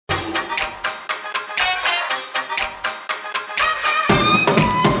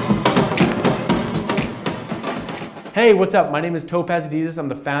Hey, what's up? My name is Topaz Adizes. I'm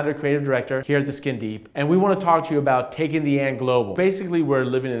the founder, creative director here at The Skin Deep, and we want to talk to you about taking the and global. Basically, we're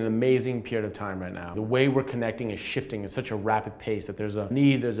living in an amazing period of time right now. The way we're connecting is shifting at such a rapid pace that there's a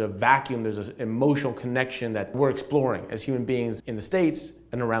need, there's a vacuum, there's an emotional connection that we're exploring as human beings in the States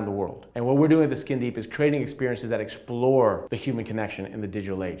and around the world. And what we're doing at The Skin Deep is creating experiences that explore the human connection in the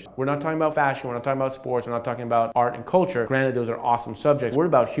digital age. We're not talking about fashion, we're not talking about sports, we're not talking about art and culture. Granted, those are awesome subjects. We're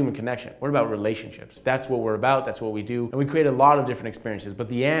about human connection. We're about relationships. That's what we're about, that's what we do. And we create a lot of different experiences, but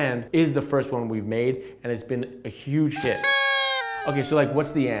the and is the first one we've made, and it's been a huge hit. Okay, so like,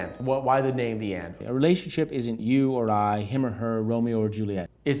 what's the and? Why the name the and? A relationship isn't you or I, him or her, Romeo or Juliet.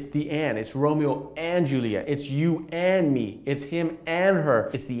 It's the and. It's Romeo and Juliet. It's you and me. It's him and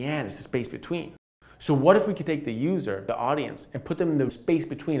her. It's the and. It's the space between. So what if we could take the user, the audience, and put them in the space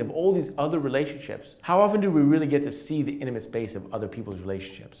between of all these other relationships? How often do we really get to see the intimate space of other people's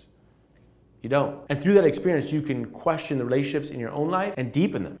relationships? You don't. And through that experience, you can question the relationships in your own life and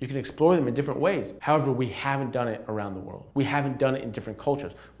deepen them. You can explore them in different ways. However, we haven't done it around the world. We haven't done it in different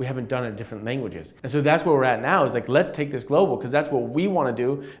cultures. We haven't done it in different languages. And so that's where we're at now, is like, let's take this global, because that's what we want to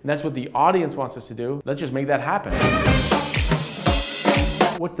do, and that's what the audience wants us to do. Let's just make that happen.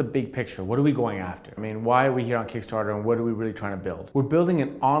 What's the big picture? What are we going after? I mean, why are we here on Kickstarter, and what are we really trying to build? We're building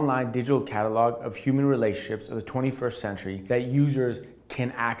an online digital catalog of human relationships of the 21st century that users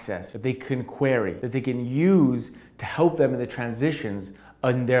can access, that they can query, that they can use to help them in the transitions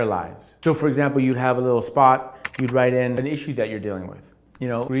in their lives. So for example, you'd have a little spot, you'd write in an issue that you're dealing with. You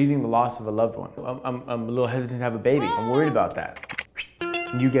know, grieving the loss of a loved one. I'm a little hesitant to have a baby. I'm worried about that.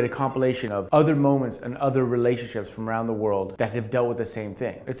 You get a compilation of other moments and other relationships from around the world that have dealt with the same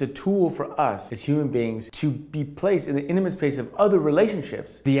thing. It's a tool for us as human beings to be placed in the intimate space of other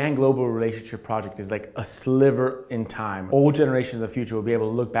relationships. The and Global Relationship Project is like a sliver in time. Old generations of the future will be able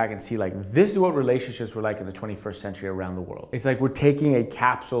to look back and see, like, this is what relationships were like in the 21st century around the world. It's like we're taking a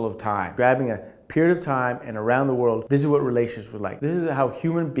capsule of time, grabbing a period of time, and around the world, this is what relationships were like. This is how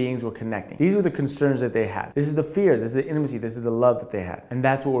human beings were connecting. These were the concerns that they had. This is the fears, this is the intimacy, this is the love that they had. And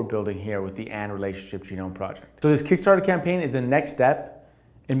that's what we're building here with the And Relationship Genome Project. So this Kickstarter campaign is the next step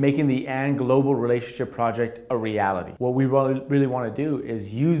in making the And Global Relationship Project a reality. What we really want to do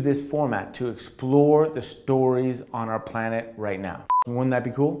is use this format to explore the stories on our planet right now. Wouldn't that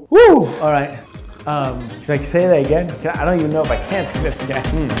be cool? Woo! All right. Should I say that again? I don't even know if I can say that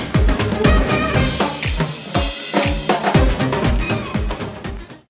again.